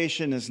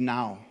salvation is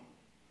now.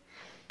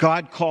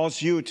 God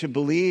calls you to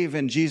believe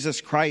in Jesus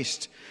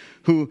Christ,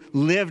 who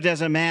lived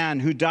as a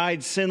man, who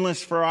died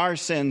sinless for our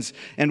sins,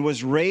 and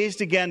was raised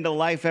again to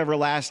life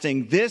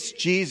everlasting. This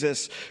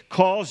Jesus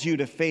calls you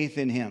to faith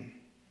in him.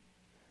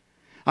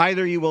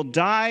 Either you will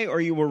die or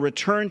you will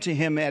return to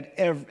him at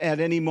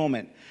any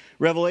moment.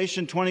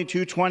 Revelation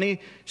 22:20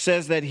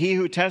 says that he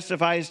who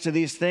testifies to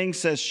these things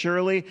says,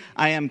 surely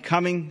I am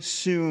coming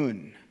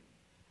soon.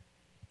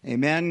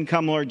 Amen.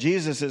 Come, Lord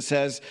Jesus, it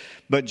says.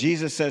 But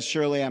Jesus says,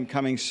 surely I'm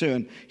coming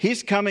soon.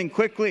 He's coming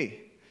quickly.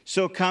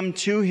 So come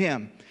to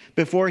him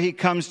before he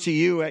comes to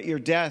you at your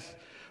death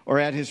or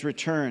at his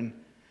return.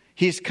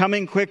 He's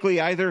coming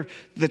quickly. Either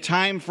the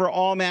time for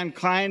all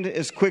mankind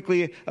is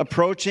quickly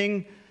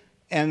approaching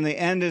and the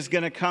end is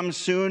going to come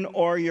soon,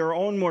 or your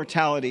own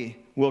mortality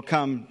will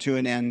come to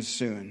an end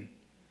soon.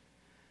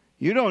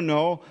 You don't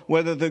know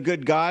whether the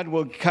good God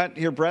will cut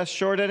your breath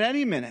short at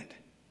any minute.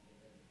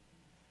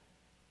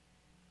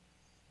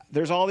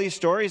 There's all these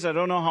stories. I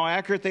don't know how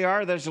accurate they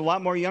are. There's a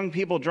lot more young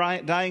people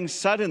dying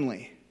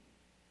suddenly.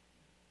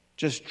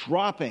 Just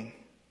dropping.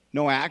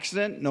 No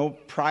accident, no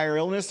prior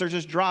illness. They're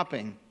just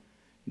dropping.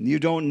 You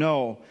don't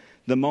know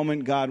the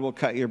moment God will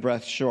cut your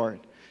breath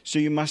short. So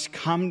you must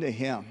come to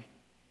him.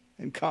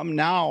 And come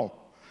now.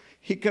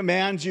 He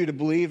commands you to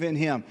believe in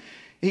him.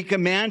 He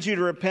commands you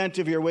to repent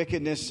of your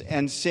wickedness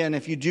and sin.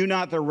 If you do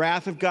not, the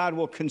wrath of God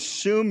will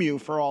consume you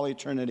for all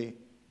eternity.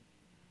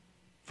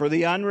 For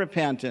the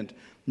unrepentant,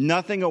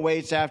 nothing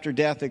awaits after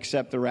death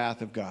except the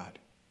wrath of God.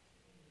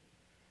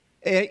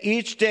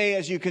 Each day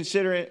as you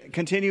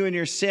continue in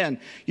your sin,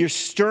 you're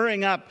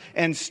stirring up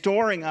and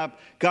storing up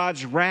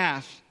God's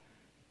wrath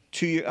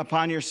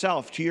upon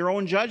yourself, to your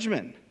own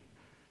judgment.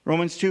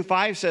 Romans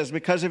 2:5 says,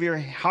 because of your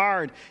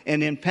hard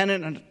and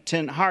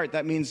impenitent heart,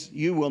 that means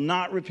you will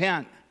not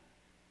repent.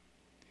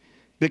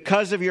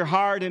 Because of your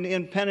hard and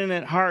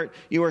impenitent heart,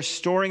 you are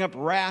storing up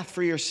wrath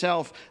for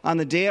yourself on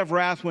the day of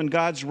wrath when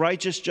God's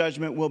righteous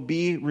judgment will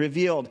be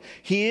revealed.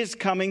 He is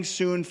coming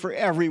soon for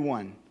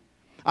everyone.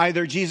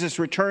 Either Jesus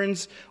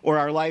returns or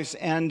our lives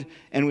end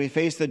and we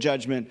face the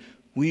judgment.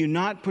 Will you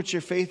not put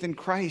your faith in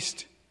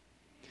Christ?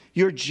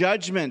 Your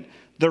judgment,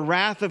 the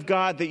wrath of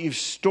God that you've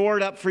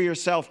stored up for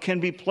yourself, can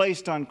be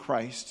placed on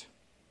Christ.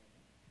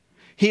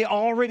 He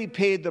already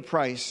paid the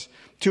price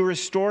to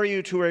restore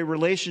you to a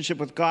relationship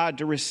with God,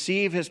 to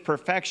receive his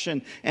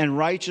perfection and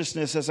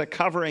righteousness as a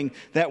covering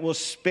that will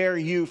spare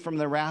you from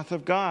the wrath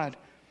of God.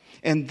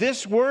 And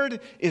this word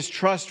is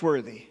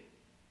trustworthy.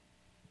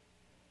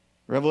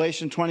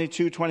 Revelation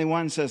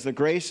 22:21 says, the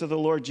grace of the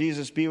Lord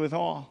Jesus be with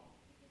all.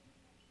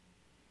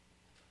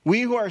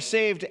 We who are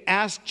saved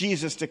ask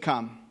Jesus to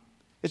come.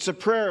 It's a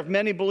prayer of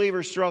many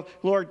believers throughout.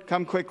 Lord,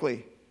 come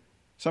quickly.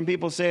 Some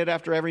people say it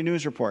after every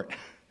news report.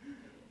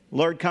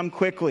 Lord, come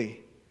quickly.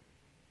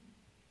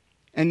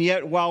 And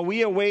yet, while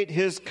we await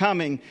his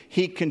coming,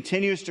 he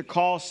continues to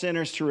call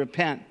sinners to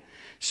repent,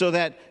 so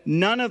that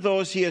none of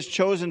those he has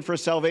chosen for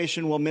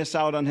salvation will miss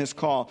out on his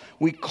call.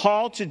 We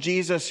call to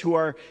Jesus who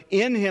are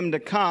in him to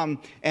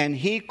come, and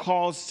he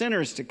calls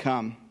sinners to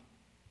come.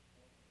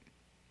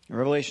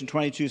 Revelation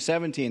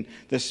 22:17,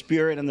 the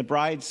Spirit and the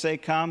bride say,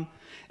 come.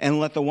 And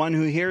let the one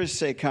who hears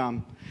say,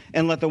 come.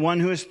 And let the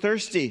one who is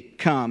thirsty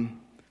come.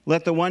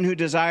 Let the one who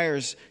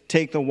desires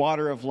take the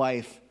water of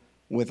life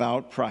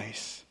without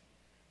price.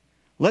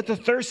 Let the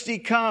thirsty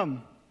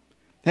come.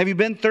 Have you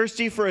been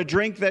thirsty for a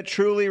drink that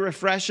truly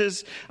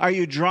refreshes? Are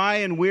you dry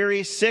and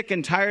weary, sick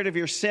and tired of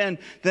your sin?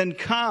 Then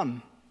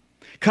come.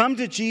 Come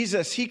to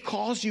Jesus. He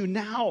calls you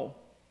now.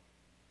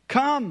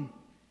 Come.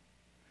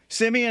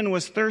 Simeon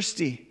was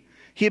thirsty.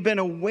 He had been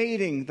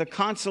awaiting the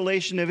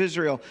consolation of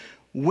Israel.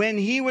 When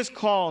he was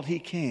called, he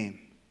came.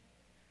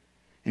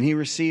 And he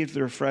received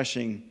the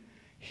refreshing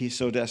he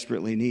so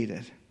desperately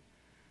needed.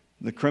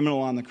 The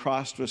criminal on the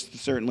cross was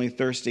certainly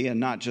thirsty,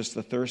 and not just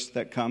the thirst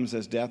that comes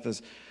as death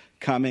is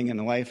coming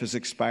and life is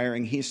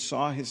expiring. He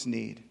saw his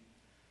need.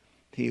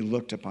 He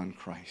looked upon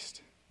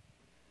Christ.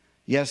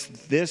 Yes,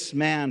 this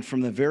man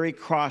from the very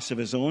cross of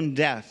his own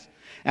death,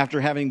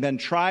 after having been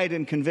tried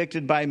and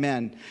convicted by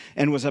men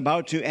and was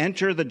about to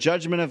enter the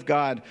judgment of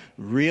God,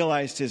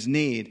 realized his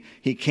need.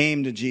 He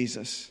came to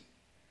Jesus.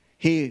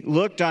 He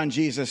looked on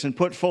Jesus and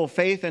put full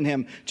faith in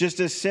him, just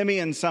as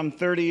Simeon some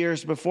 30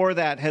 years before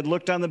that had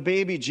looked on the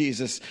baby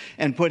Jesus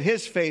and put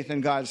his faith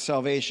in God's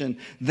salvation.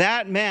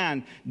 That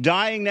man,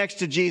 dying next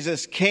to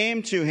Jesus,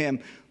 came to him,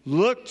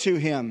 looked to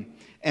him,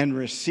 and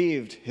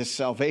received his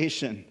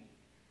salvation.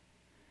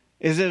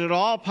 Is it at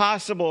all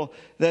possible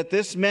that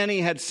this many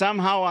had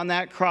somehow on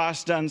that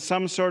cross done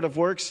some sort of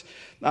works,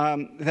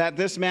 that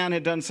this man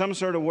had done some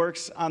sort of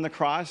works on the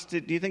cross? Do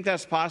you think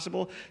that's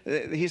possible?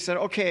 He said,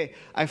 okay,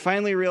 I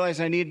finally realize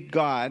I need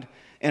God,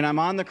 and I'm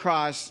on the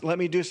cross. Let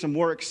me do some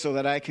works so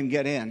that I can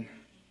get in.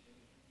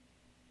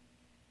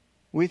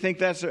 We think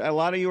that's, a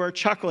lot of you are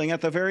chuckling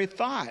at the very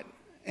thought.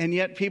 And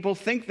yet people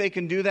think they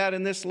can do that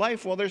in this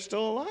life while they're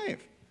still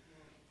alive.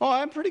 Oh,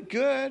 I'm pretty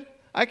good.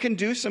 I can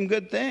do some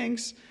good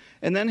things.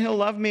 And then he'll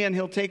love me and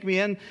he'll take me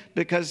in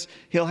because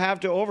he'll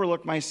have to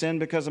overlook my sin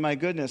because of my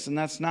goodness. And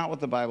that's not what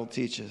the Bible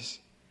teaches.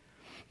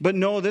 But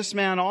no, this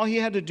man, all he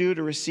had to do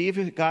to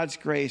receive God's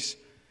grace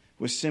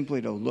was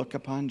simply to look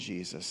upon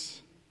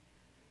Jesus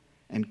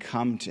and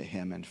come to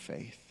him in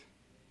faith.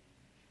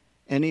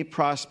 Any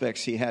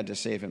prospects he had to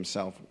save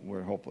himself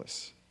were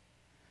hopeless,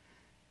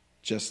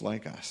 just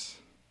like us.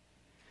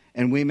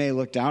 And we may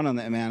look down on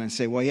that man and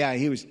say, well, yeah,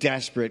 he was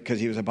desperate because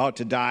he was about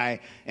to die,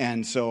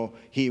 and so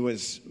he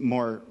was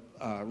more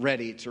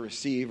ready to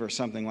receive or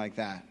something like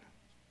that.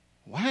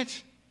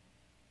 What?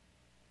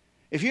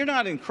 If you're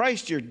not in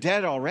Christ, you're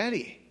dead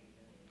already.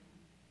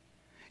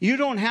 You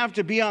don't have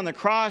to be on the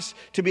cross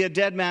to be a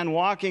dead man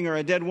walking or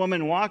a dead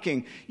woman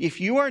walking.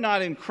 If you are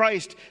not in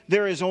Christ,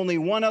 there is only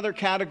one other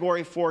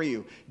category for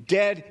you: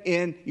 dead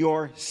in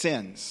your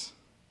sins.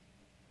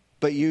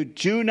 But you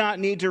do not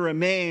need to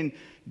remain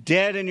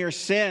dead in your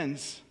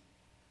sins.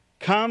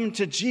 Come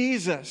to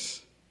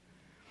Jesus.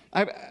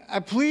 I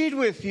plead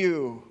with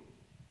you.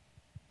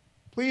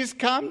 Please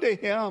come to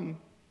him.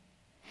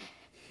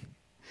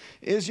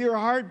 Is your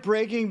heart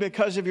breaking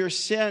because of your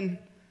sin?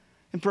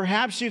 And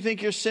perhaps you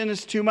think your sin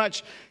is too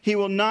much. He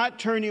will not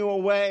turn you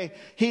away.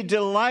 He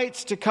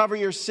delights to cover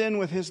your sin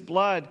with his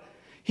blood.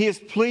 He is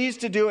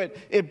pleased to do it.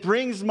 It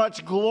brings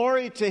much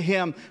glory to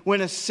him when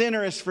a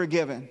sinner is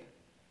forgiven.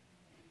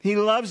 He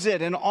loves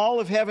it, and all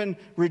of heaven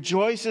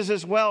rejoices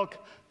as well.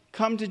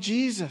 Come to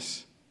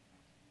Jesus.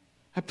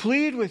 I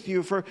plead with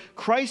you, for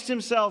Christ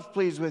himself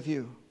pleads with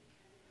you.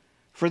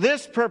 For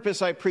this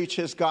purpose I preach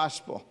his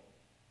gospel.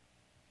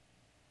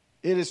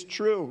 It is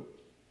true.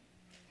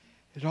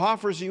 It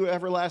offers you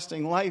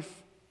everlasting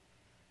life.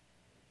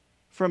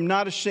 For I'm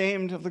not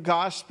ashamed of the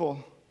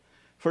gospel,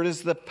 for it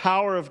is the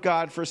power of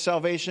God for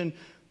salvation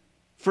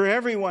for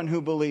everyone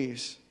who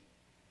believes,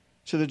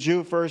 to the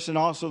Jew first and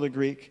also the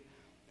Greek.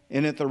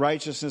 In it the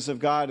righteousness of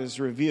God is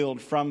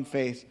revealed from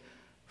faith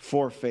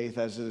for faith,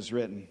 as it is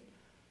written,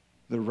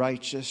 the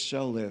righteous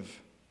shall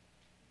live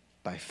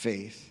by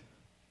faith.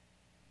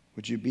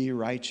 Would you be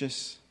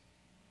righteous?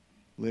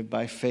 Live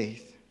by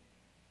faith.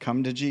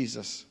 Come to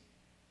Jesus.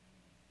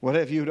 What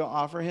have you to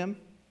offer him?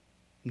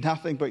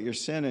 Nothing but your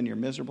sin and your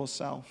miserable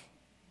self.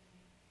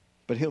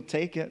 But he'll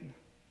take it.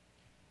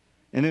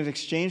 And in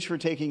exchange for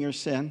taking your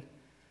sin,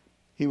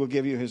 he will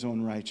give you his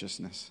own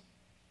righteousness.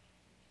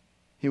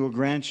 He will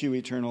grant you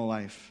eternal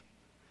life.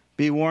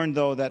 Be warned,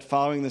 though, that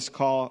following this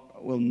call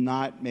will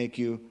not make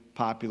you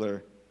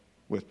popular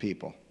with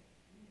people.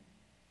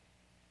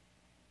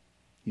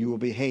 You will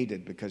be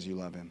hated because you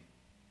love him.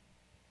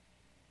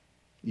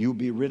 You will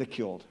be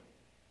ridiculed.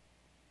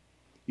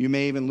 You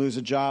may even lose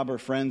a job or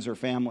friends or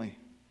family.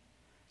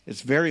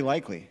 It's very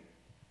likely.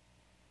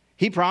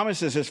 He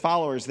promises his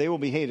followers they will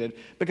be hated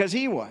because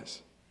he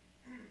was.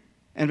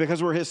 And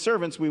because we're his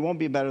servants, we won't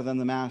be better than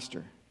the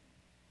master.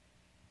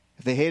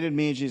 If they hated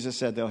me, Jesus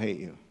said, they'll hate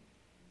you.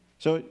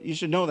 So you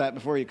should know that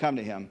before you come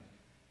to him,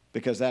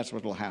 because that's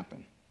what will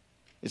happen.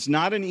 It's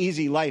not an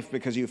easy life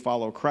because you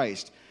follow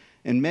Christ.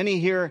 And many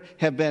here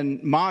have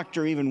been mocked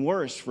or even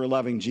worse for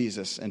loving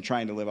Jesus and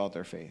trying to live out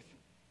their faith.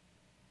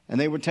 And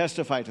they would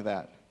testify to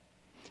that.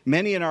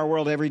 Many in our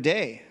world every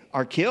day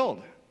are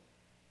killed,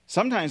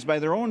 sometimes by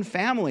their own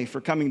family,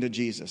 for coming to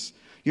Jesus.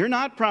 You're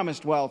not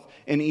promised wealth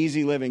and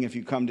easy living if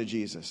you come to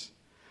Jesus.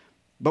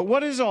 But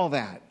what is all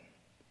that?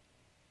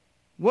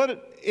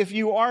 What if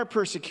you are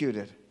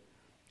persecuted?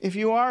 If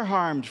you are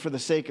harmed for the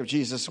sake of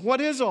Jesus,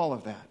 what is all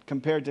of that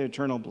compared to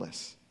eternal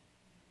bliss?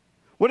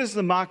 What is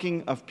the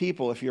mocking of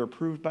people if you're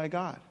approved by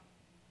God?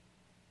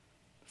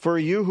 For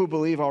you who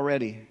believe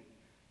already,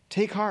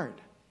 take heart.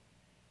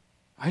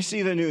 I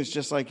see the news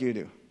just like you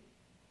do.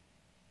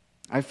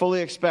 I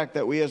fully expect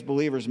that we as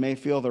believers may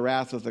feel the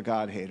wrath of the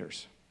God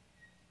haters.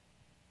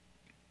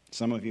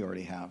 Some of you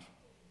already have.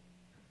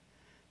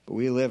 But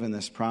we live in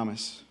this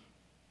promise.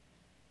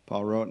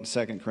 Paul wrote in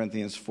 2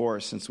 Corinthians 4,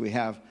 since we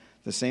have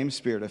the same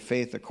spirit of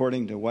faith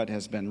according to what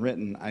has been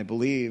written, I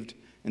believed,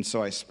 and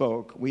so I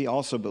spoke. We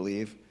also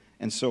believe,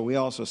 and so we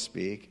also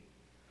speak,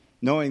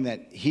 knowing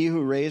that he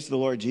who raised the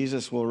Lord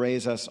Jesus will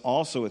raise us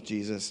also with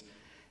Jesus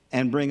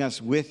and bring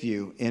us with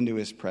you into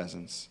his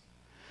presence.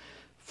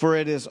 For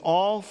it is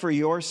all for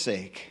your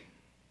sake,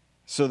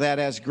 so that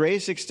as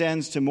grace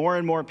extends to more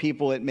and more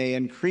people, it may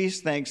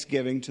increase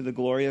thanksgiving to the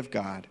glory of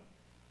God.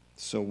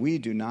 So we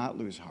do not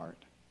lose heart.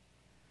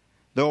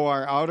 Though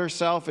our outer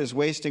self is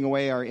wasting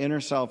away, our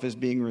inner self is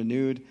being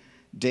renewed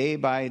day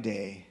by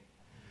day.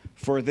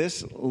 For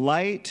this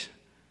light,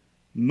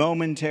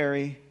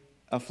 momentary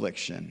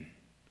affliction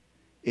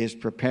is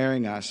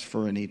preparing us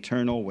for an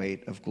eternal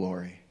weight of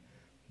glory,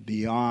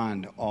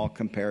 beyond all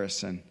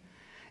comparison,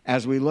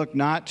 as we look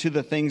not to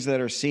the things that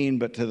are seen,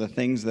 but to the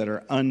things that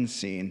are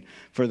unseen.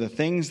 For the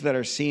things that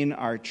are seen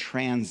are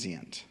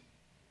transient,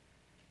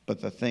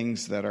 but the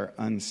things that are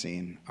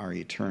unseen are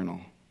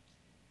eternal.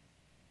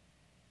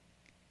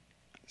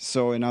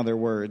 So, in other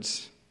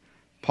words,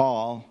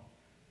 Paul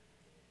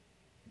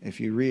If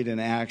you read in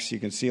Acts, you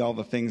can see all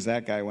the things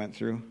that guy went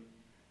through.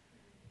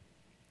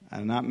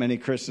 And not many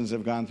Christians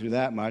have gone through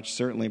that much,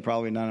 certainly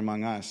probably none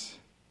among us.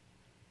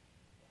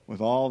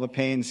 With all the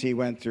pains he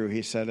went through,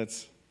 he said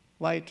it's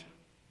light,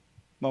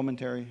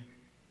 momentary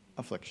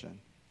affliction.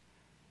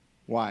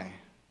 Why?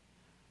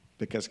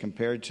 Because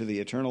compared to the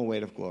eternal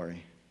weight of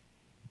glory,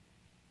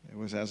 it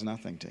was as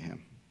nothing to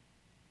him.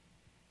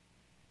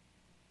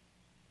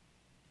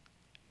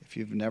 If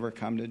you've never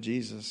come to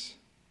Jesus,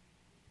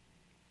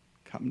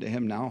 come to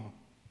him now.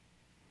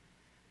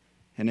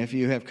 And if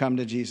you have come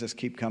to Jesus,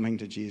 keep coming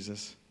to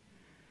Jesus.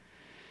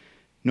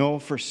 Know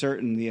for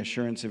certain the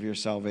assurance of your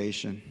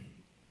salvation.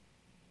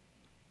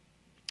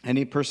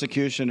 Any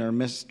persecution or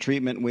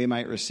mistreatment we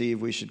might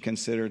receive, we should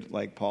consider,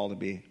 like Paul, to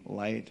be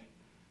light,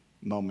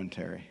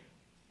 momentary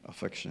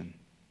affliction.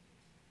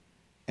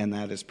 And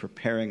that is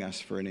preparing us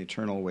for an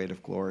eternal weight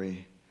of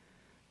glory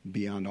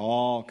beyond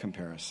all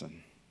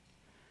comparison.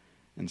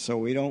 And so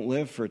we don't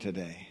live for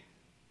today.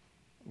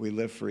 We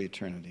live for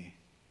eternity.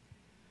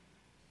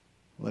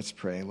 Let's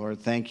pray. Lord,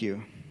 thank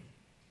you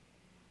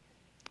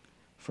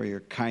for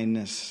your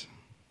kindness.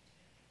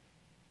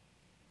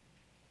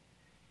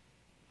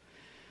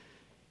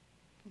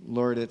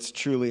 Lord, it's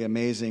truly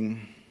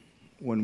amazing